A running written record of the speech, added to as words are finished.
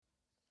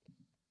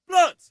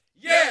Blunts.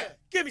 Yeah.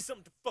 Give me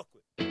something to fuck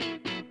with.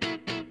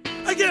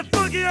 I get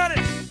funky on it.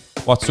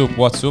 What's up?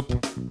 What's up?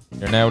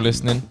 You're now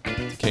listening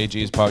to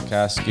KG's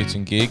podcast, Skits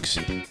and Gigs.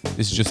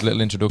 This is just a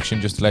little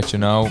introduction just to let you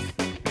know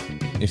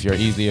if you're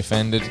easily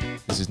offended,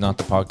 this is not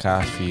the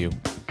podcast for you.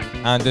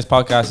 And this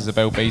podcast is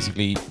about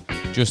basically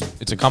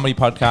it's a comedy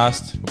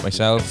podcast with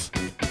myself.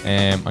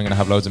 I'm going to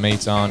have loads of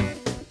mates on.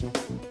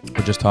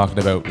 We're just talking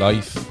about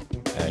life,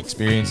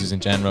 experiences in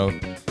general,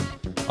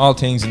 all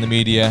things in the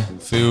media,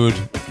 food,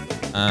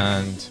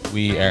 and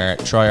we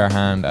try our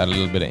hand at a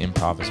little bit of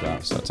improv as well.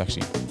 So it's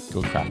actually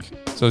good crack.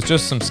 So it's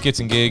just some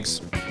skits and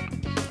gigs,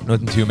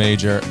 nothing too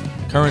major.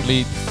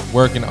 Currently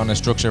working on a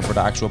structure for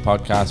the actual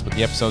podcast, but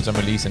the episodes I'm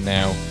releasing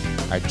now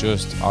are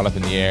just all up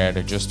in the air.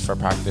 They're just for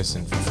practice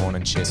and for fun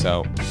and shit.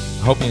 So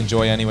I hope you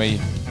enjoy anyway.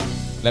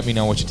 Let me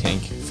know what you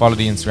think. Follow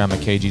the Instagram at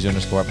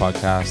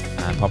KGs_podcast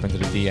and pop into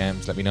the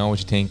DMs. Let me know what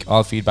you think.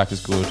 All feedback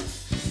is good.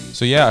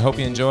 So yeah, I hope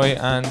you enjoy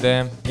and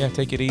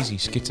take it easy.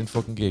 Skits and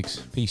fucking gigs.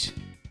 Peace.